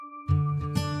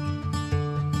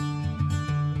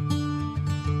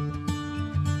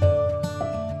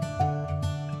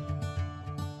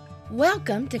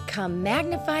Welcome to Come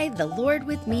Magnify the Lord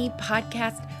with Me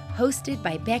podcast hosted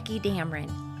by Becky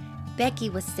Dameron. Becky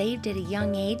was saved at a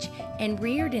young age and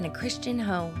reared in a Christian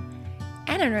home.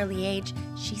 At an early age,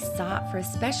 she sought for a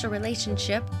special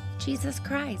relationship, Jesus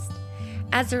Christ.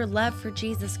 As her love for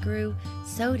Jesus grew,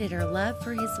 so did her love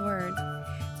for His Word.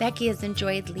 Becky has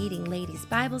enjoyed leading ladies'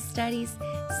 Bible studies,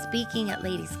 speaking at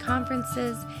ladies'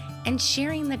 conferences, and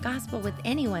sharing the gospel with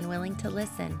anyone willing to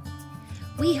listen.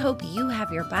 We hope you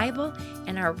have your Bible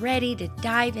and are ready to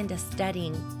dive into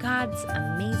studying God's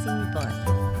amazing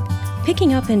book.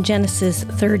 Picking up in Genesis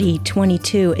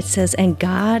 30:22, it says, "And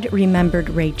God remembered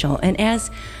Rachel." And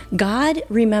as God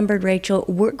remembered Rachel,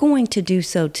 we're going to do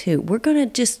so too. We're going to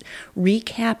just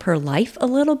recap her life a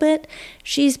little bit.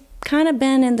 She's kind of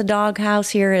been in the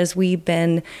doghouse here as we've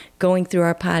been going through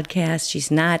our podcast.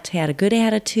 She's not had a good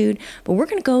attitude, but we're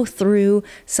going to go through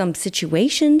some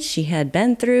situations she had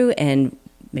been through and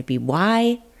maybe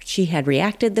why she had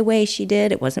reacted the way she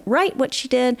did. It wasn't right what she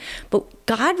did, but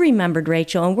God remembered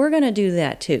Rachel, and we're going to do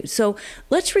that too. So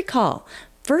let's recall.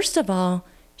 First of all,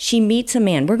 she meets a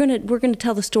man. We're going to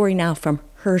tell the story now from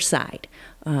her side.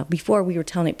 Before we were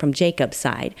telling it from Jacob's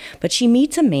side, but she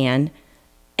meets a man,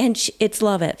 and it's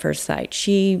love at first sight.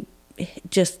 She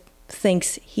just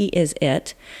thinks he is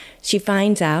it. She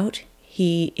finds out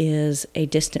he is a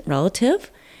distant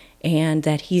relative, and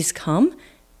that he's come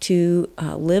to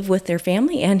live with their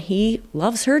family, and he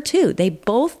loves her too. They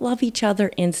both love each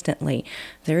other instantly.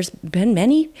 There's been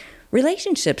many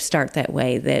relationships start that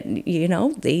way, that,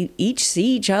 they each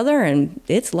see each other and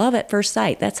it's love at first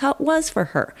sight. That's how it was for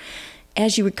her.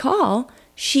 As you recall,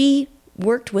 she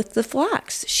worked with the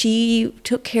flocks. She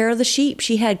took care of the sheep.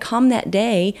 She had come that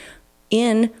day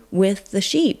in with the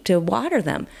sheep to water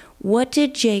them. What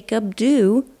did Jacob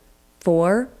do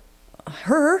for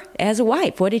her as a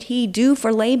wife? What did he do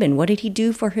for Laban? What did he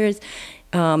do for his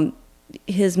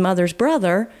mother's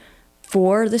brother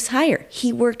for this hire?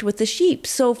 He worked with the sheep.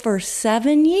 So for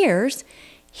 7 years,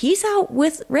 he's out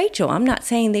with Rachel. I'm not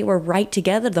saying they were right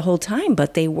together the whole time,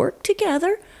 but they worked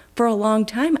together for a long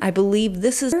time. I believe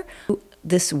this is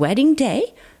this wedding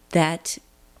day that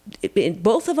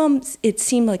both of them, it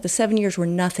seemed like the 7 years were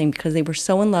nothing because they were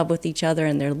so in love with each other,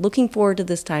 and they're looking forward to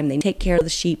this time. They take care of the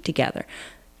sheep together.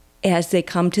 As they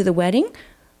come to the wedding,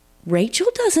 Rachel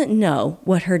doesn't know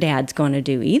what her dad's going to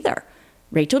do either.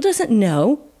 Rachel doesn't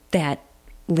know that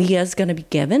Leah's going to be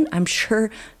given. I'm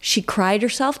sure she cried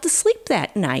herself to sleep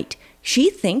that night. She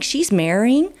thinks she's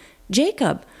marrying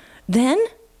Jacob. Then,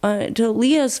 to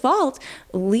Leah's fault,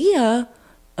 Leah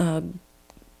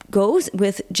goes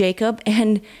with Jacob,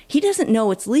 and he doesn't know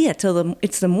it's Leah till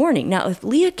it's the morning. Now, if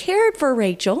Leah cared for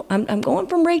Rachel, I'm going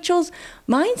from Rachel's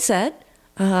mindset.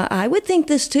 I would think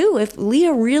this too. If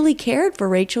Leah really cared for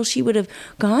Rachel, she would have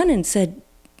gone and said,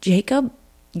 "Jacob,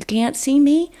 you can't see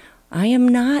me. I am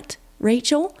not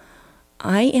Rachel.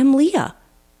 I am Leah."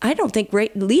 I don't think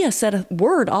Leah said a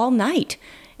word all night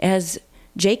as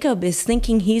Jacob is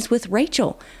thinking he's with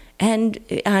Rachel. And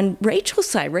on Rachel's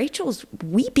side, Rachel's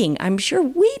weeping, I'm sure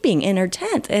weeping in her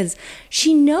tent as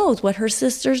she knows what her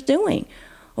sister's doing.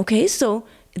 Okay, so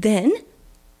then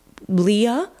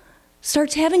Leah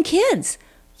starts having kids.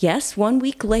 Yes, 1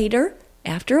 week later,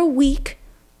 after a week,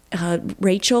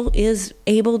 Rachel is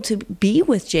able to be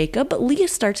with Jacob, but Leah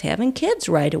starts having kids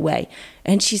right away.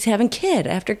 And she's having kid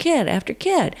after kid after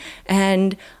kid.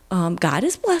 And God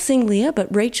is blessing Leah,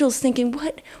 but Rachel's thinking,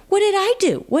 what did I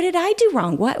do? What did I do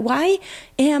wrong? Why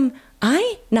am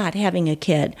I not having a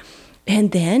kid?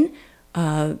 And then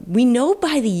we know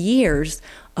by the years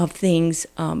of things,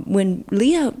 when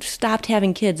Leah stopped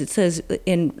having kids, it says,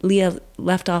 and Leah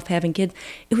left off having kids,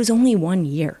 it was only 1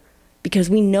 year, because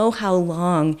we know how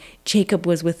long Jacob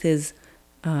was with his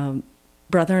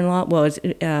brother-in-law. Well,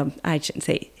 I shouldn't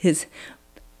say his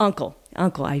uncle.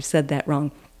 I said that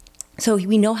wrong. So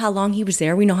we know how long he was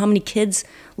there. We know how many kids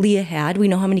Leah had. We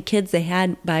know how many kids they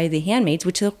had by the handmaids,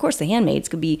 which of course the handmaids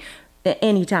could be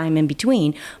any time in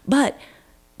between. But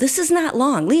this is not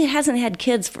long. Leah hasn't had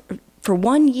kids for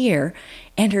 1 year,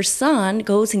 and her son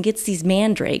goes and gets these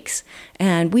mandrakes,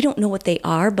 and we don't know what they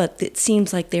are, but it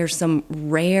seems like there's some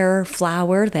rare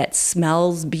flower that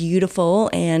smells beautiful,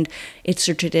 and it's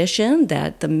a tradition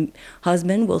that the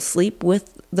husband will sleep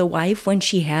with the wife when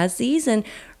she has these. And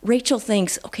Rachel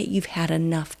thinks, okay, you've had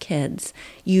enough kids.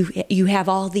 You have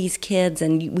all these kids,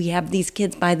 and we have these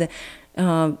kids by the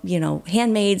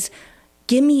handmaids.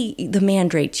 Give me the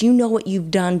mandrakes. You know what you've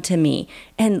done to me.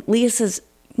 And Leah says,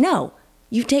 "No,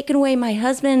 you've taken away my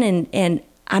husband, and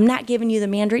I'm not giving you the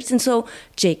mandrakes." And so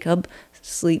Jacob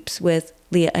sleeps with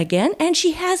Leah again, and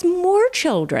she has more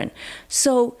children.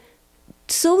 So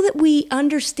so that we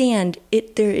understand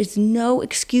it, there is no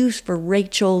excuse for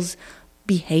Rachel's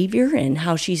behavior and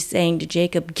how she's saying to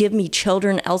Jacob, give me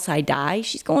children else I die.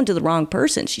 She's going to the wrong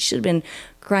person. She should have been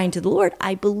crying to the Lord.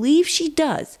 I believe she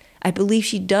does. I believe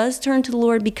she does turn to the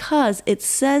Lord because it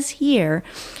says here,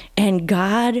 and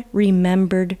God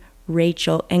remembered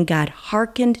Rachel, and God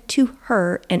hearkened to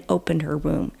her and opened her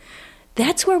womb.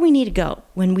 That's where we need to go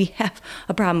when we have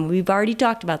a problem. We've already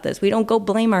talked about this. We don't go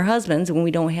blame our husbands when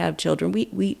we don't have children.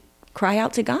 We cry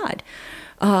out to God.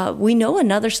 We know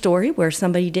another story where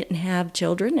somebody didn't have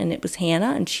children, and it was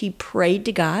Hannah, and she prayed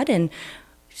to God, and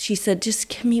she said, just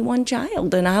give me one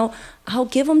child, and I'll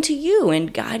give them to you.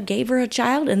 And God gave her a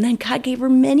child, and then God gave her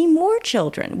many more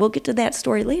children. We'll get to that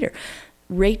story later.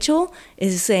 Rachel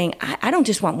is saying, I don't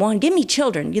just want one. Give me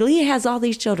children. Leah has all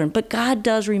these children. But God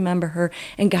does remember her,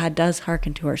 and God does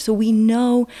hearken to her. So we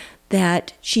know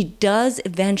that she does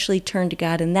eventually turn to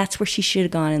God, and that's where she should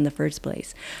have gone in the first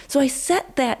place. So I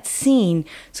set that scene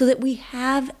so that we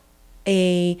have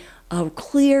a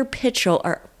clear picture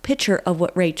of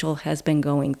what Rachel has been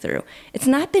going through. It's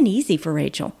not been easy for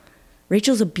Rachel.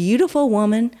 Rachel's a beautiful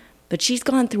woman, but she's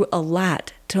gone through a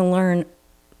lot to learn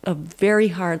a very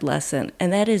hard lesson,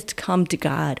 and that is to come to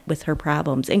God with her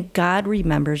problems. And God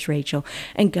remembers Rachel,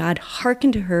 and God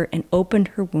hearkened to her and opened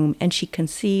her womb, and she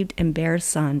conceived and bare a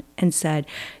son, and said,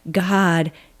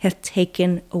 God hath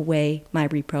taken away my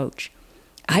reproach.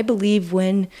 I believe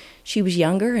when she was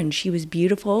younger and she was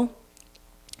beautiful,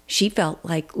 she felt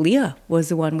like Leah was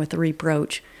the one with the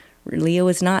reproach. Leah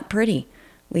was not pretty.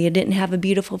 Leah didn't have a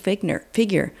beautiful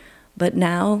figure. But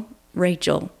now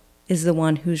Rachel is the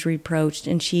one who's reproached,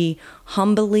 and she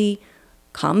humbly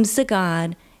comes to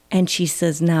God, and she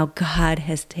says, now God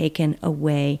has taken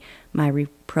away my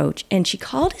reproach. And she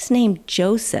called his name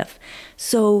Joseph.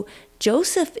 So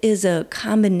Joseph is a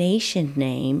combination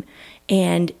name,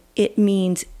 and it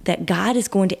means that God is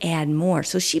going to add more.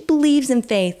 So she believes in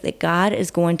faith that God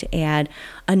is going to add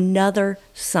another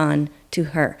son to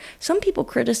her. Some people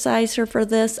criticize her for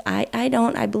this. I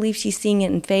don't. I believe she's seeing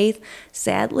it in faith.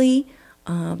 Sadly,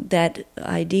 that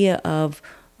idea of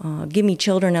give me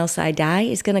children else I die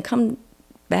is going to come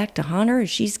back to haunt her.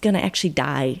 She's going to actually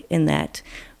die in that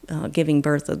giving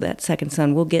birth of that second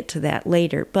son. We'll get to that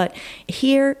later. But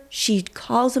here she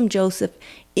calls him Joseph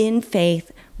in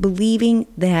faith, believing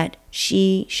that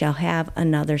she shall have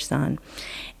another son.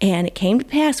 And it came to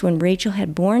pass when Rachel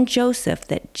had borne Joseph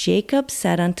that Jacob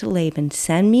said unto Laban,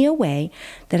 send me away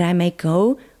that I may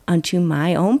go unto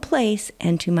my own place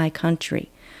and to my country.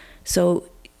 So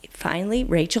finally,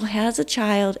 Rachel has a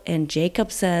child, and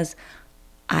Jacob says,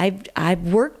 I've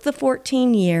worked the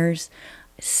 14 years.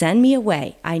 Send me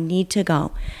away. I need to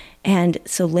go. And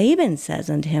so Laban says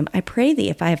unto him, I pray thee,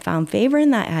 if I have found favor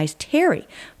in thy eyes, tarry,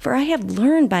 for I have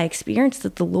learned by experience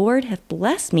that the Lord hath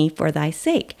blessed me for thy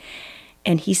sake.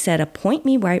 And he said, appoint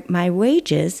me my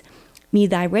wages, me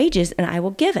thy wages, and I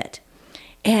will give it.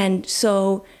 And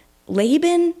so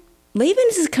Laban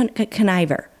is a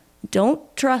conniver.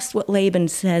 Don't trust what Laban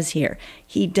says here.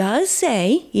 He does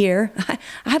say here,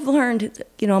 I've learned,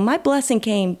 my blessing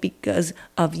came because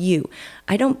of you.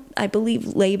 I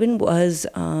believe Laban was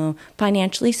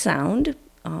financially sound,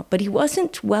 but he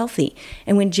wasn't wealthy.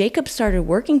 And when Jacob started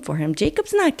working for him,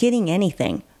 Jacob's not getting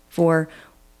anything for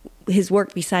his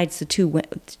work besides the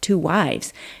two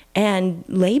wives. And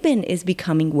Laban is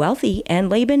becoming wealthy, and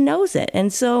Laban knows it.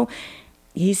 And so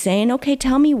he's saying, okay,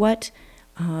 tell me what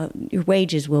your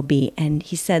wages will be. And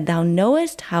he said, thou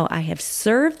knowest how I have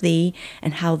served thee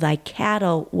and how thy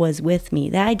cattle was with me.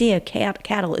 The idea of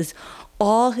cattle is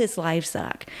all his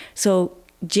livestock. So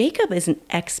Jacob is an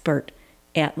expert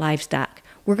at livestock.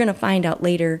 We're going to find out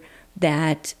later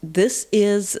that this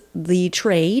is the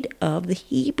trade of the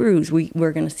Hebrews.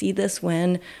 We're going to see this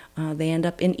when they end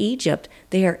up in Egypt.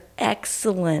 They are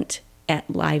excellent at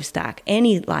livestock,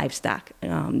 any livestock,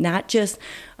 not just,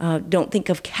 don't think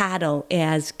of cattle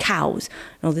as cows.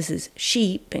 No, this is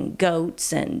sheep and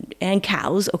goats and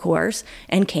cows, of course,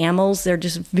 and camels. They're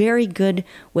just very good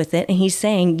with it. And he's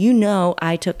saying,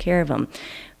 I took care of them.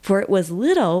 For it was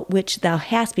little which thou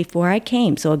hast before I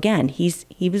came. So again,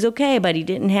 he was okay, but he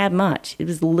didn't have much. It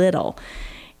was little.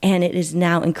 And it is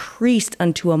now increased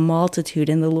unto a multitude,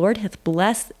 and the Lord hath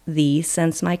blessed thee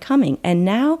since my coming. And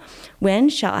now when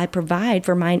shall I provide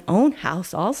for mine own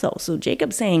house also? So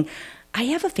Jacob's saying, I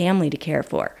have a family to care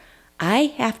for.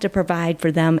 I have to provide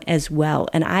for them as well.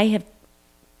 And I have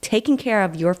taken care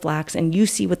of your flocks, and you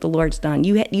see what the Lord's done.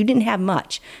 You didn't have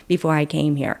much before I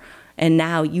came here, and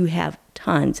now you have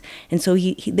tons. And so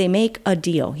they make a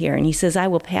deal here, and he says, I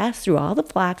will pass through all the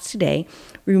flocks today,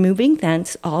 removing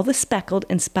thence all the speckled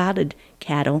and spotted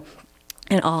cattle,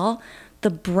 and all the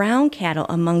brown cattle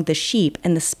among the sheep,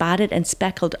 and the spotted and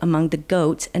speckled among the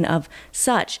goats, and of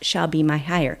such shall be my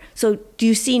hire. So do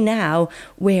you see now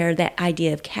where that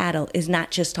idea of cattle is not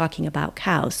just talking about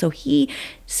cows? So he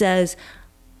says,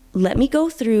 let me go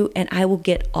through and I will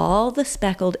get all the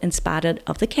speckled and spotted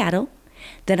of the cattle.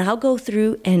 Then I'll go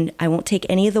through and I won't take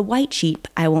any of the white sheep.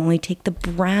 I will only take the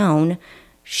brown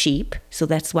sheep. So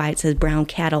that's why it says brown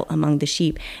cattle among the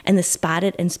sheep, and the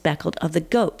spotted and speckled of the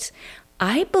goats.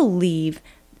 I believe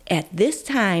at this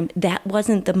time that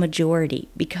wasn't the majority,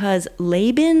 because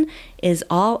Laban is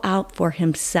all out for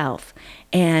himself.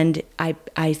 And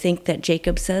I think that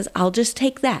Jacob says, I'll just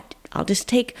take that. I'll just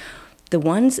take the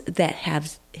ones that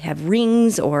have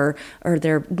rings or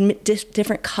they're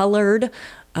different colored.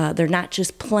 They're not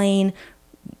just plain,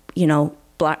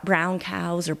 brown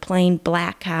cows or plain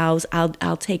black cows.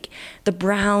 I'll take the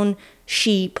brown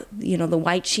sheep. The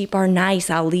white sheep are nice.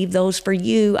 I'll leave those for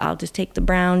you. I'll just take the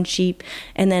brown sheep.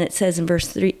 And then it says in verse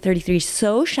 33,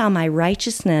 so shall my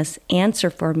righteousness answer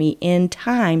for me in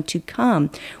time to come,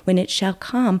 when it shall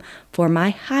come for my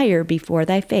hire before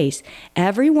thy face.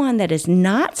 Every one that is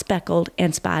not speckled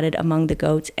and spotted among the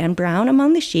goats and brown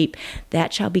among the sheep,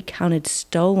 that shall be counted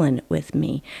stolen with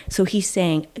me. So he's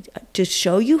saying, to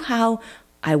show you how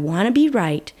I want to be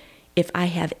right, if I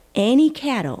have any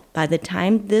cattle, by the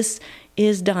time this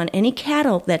is done, any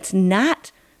cattle that's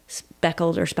not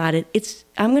speckled or spotted,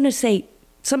 I'm going to say,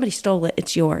 somebody stole it,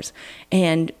 it's yours.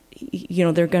 And,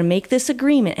 they're going to make this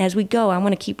agreement as we go. I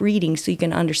want to keep reading so you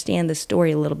can understand the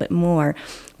story a little bit more.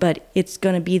 But it's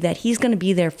going to be that he's going to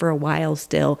be there for a while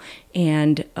still,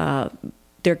 and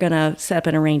they're going to set up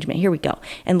an arrangement. Here we go.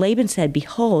 And Laban said,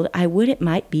 behold, I would it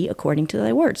might be according to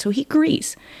thy word. So he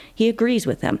agrees. He agrees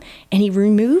with them. And he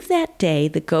removed that day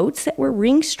the goats that were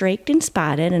ring-straked and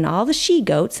spotted, and all the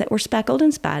she-goats that were speckled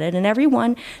and spotted, and every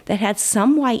one that had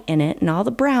some white in it, and all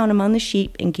the brown among the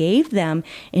sheep, and gave them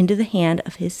into the hand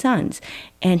of his sons.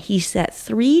 And he set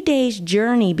 3 days'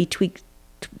 journey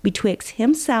betwixt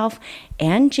himself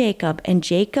and Jacob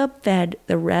fed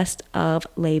the rest of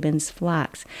Laban's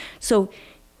flocks. So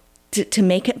to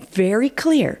make it very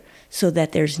clear, so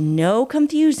that there's no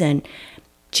confusion,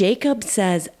 Jacob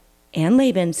says, and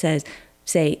Laban say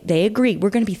they agree, we're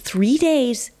going to be 3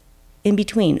 days in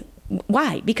between.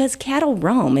 Why? Because cattle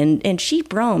roam and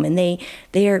sheep roam, and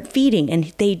they are feeding, and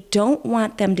they don't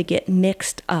want them to get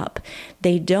mixed up.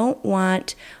 They don't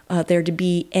want there to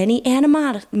be any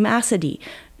animosity.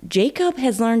 Jacob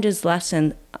has learned his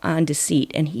lesson on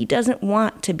deceit, and he doesn't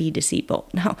want to be deceitful.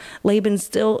 Now, Laban's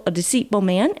still a deceitful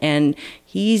man, and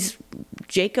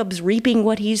Jacob's reaping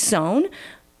what he's sown,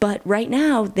 but right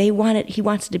now he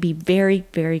wants it to be very,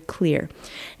 very clear.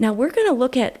 Now, we're going to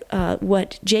look at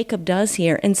what Jacob does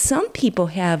here, and some people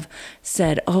have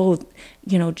said,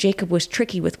 Jacob was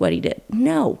tricky with what he did.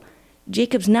 No,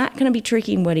 Jacob's not going to be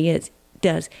tricky in what he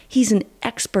does. He's an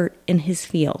expert in his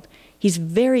field. He's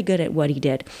very good at what he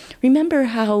did. Remember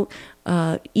how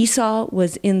Esau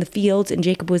was in the fields and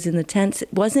Jacob was in the tents?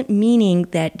 It wasn't meaning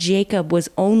that Jacob was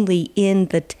only in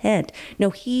the tent.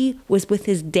 No, he was with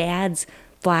his dad's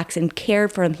flocks and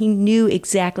cared for them. He knew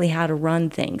exactly how to run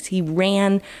things. He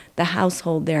ran the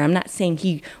household there. I'm not saying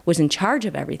he was in charge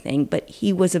of everything, but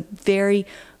he was a very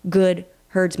good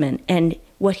herdsman. And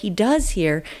what he does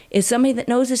here is somebody that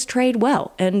knows his trade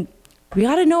well. And we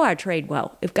ought to know our trade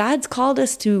well. If God's called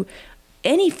us to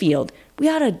any field, we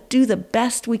ought to do the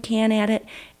best we can at it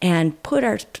and put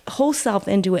our whole self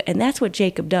into it. And that's what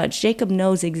Jacob does. Jacob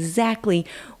knows exactly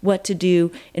what to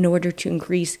do in order to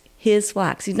increase his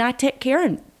flocks. He's not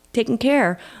taking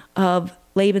care of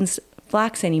Laban's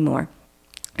flocks anymore.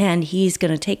 And he's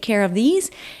going to take care of these.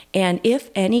 And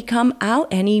if any come out,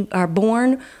 any are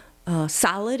born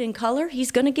solid in color,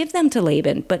 he's going to give them to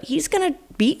Laban, but he's going to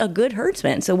be a good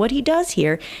herdsman. So what he does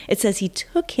here, it says he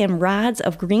took him rods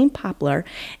of green poplar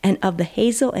and of the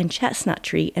hazel and chestnut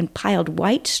tree and piled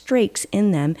white strakes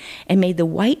in them and made the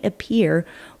white appear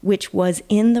which was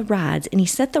in the rods. And he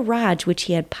set the rods which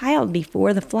he had piled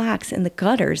before the flocks in the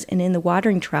gutters and in the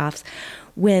watering troughs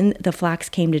when the flocks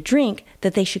came to drink,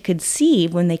 that they should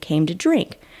conceive when they came to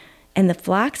drink. And the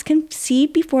flocks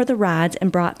conceived before the rods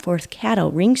and brought forth cattle,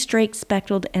 ring-straked,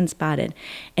 speckled, and spotted.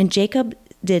 And Jacob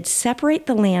did separate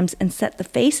the lambs and set the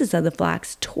faces of the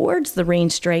flocks towards the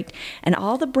ring-straked, and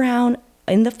all the brown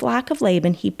in the flock of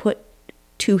Laban he put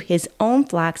to his own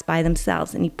flocks by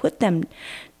themselves, and he put them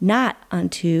not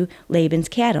unto Laban's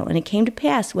cattle. And it came to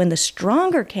pass, when the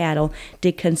stronger cattle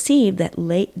did conceive, that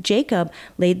Jacob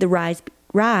laid the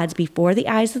rods before the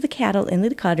eyes of the cattle in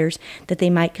the cutters, that they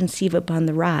might conceive upon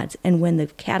the rods. And when the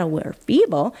cattle were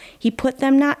feeble, he put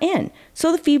them not in.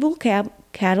 So the feeble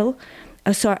cattle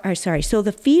So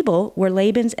the feeble were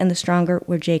Laban's and the stronger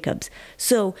were Jacob's.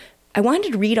 So I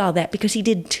wanted to read all that because he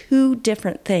did two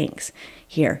different things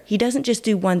here. He doesn't just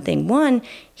do one thing. One,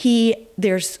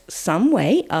 there's some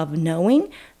way of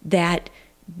knowing that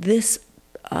this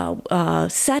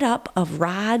setup of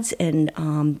rods and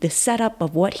the setup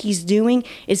of what he's doing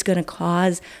is going to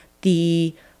cause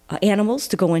the animals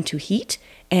to go into heat,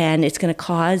 and it's going to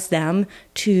cause them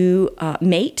to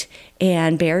mate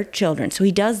and bear children. So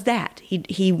he does that.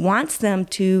 He wants them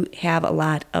to have a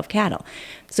lot of cattle.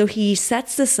 So he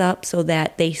sets this up so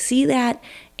that they see that,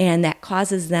 and that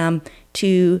causes them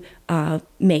to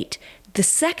mate. The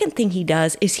second thing he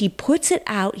does is he puts it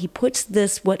out. He puts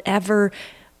this whatever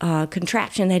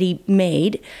contraption that he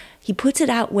made, he puts it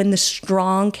out when the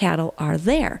strong cattle are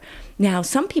there. Now,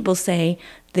 some people say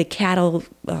the cattle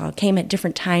came at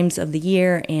different times of the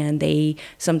year, and they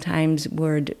sometimes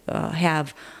would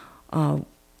have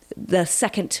the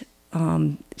second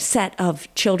set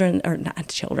of children, or not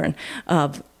children,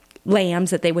 of lambs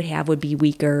that they would have would be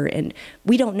weaker, and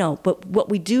we don't know. But what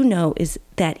we do know is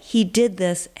that he did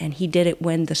this, and he did it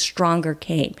when the stronger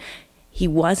came. He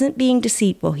wasn't being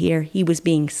deceitful here. He was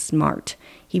being smart.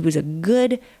 He was a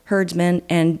good herdsman,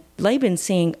 and Laban's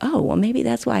seeing, oh, well, maybe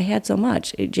that's why I had so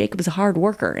much. Jacob is a hard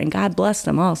worker, and God blessed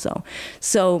him also.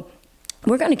 So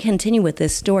we're going to continue with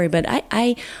this story, but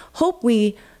I hope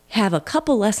we have a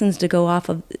couple lessons to go off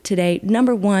of today.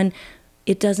 Number one,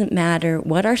 it doesn't matter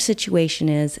what our situation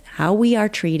is, how we are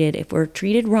treated. If we're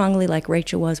treated wrongly like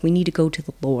Rachel was, we need to go to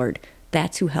the Lord.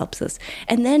 That's who helps us.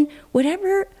 And then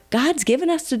whatever God's given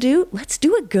us to do, let's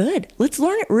do it good. Let's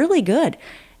learn it really good.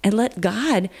 And let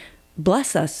God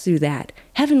bless us through that.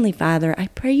 Heavenly Father, I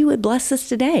pray you would bless us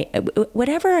today.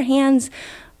 Whatever our hands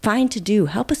find to do,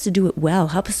 help us to do it well.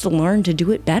 Help us to learn to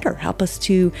do it better. Help us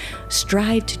to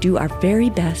strive to do our very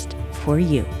best for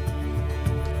you.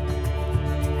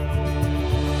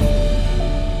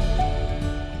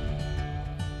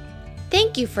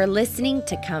 Thank you for listening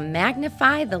to Come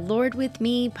Magnify the Lord with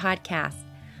Me podcast.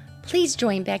 Please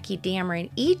join Becky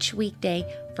Dameron each weekday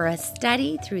for a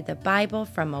study through the Bible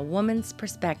from a woman's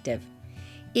perspective.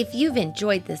 If you've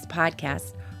enjoyed this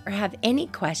podcast or have any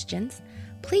questions,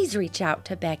 please reach out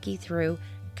to Becky through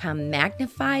Come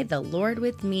Magnify the Lord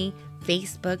with Me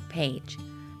Facebook page.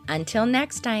 Until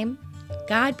next time,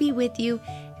 God be with you,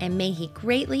 and may He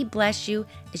greatly bless you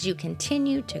as you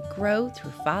continue to grow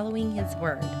through following His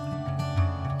Word.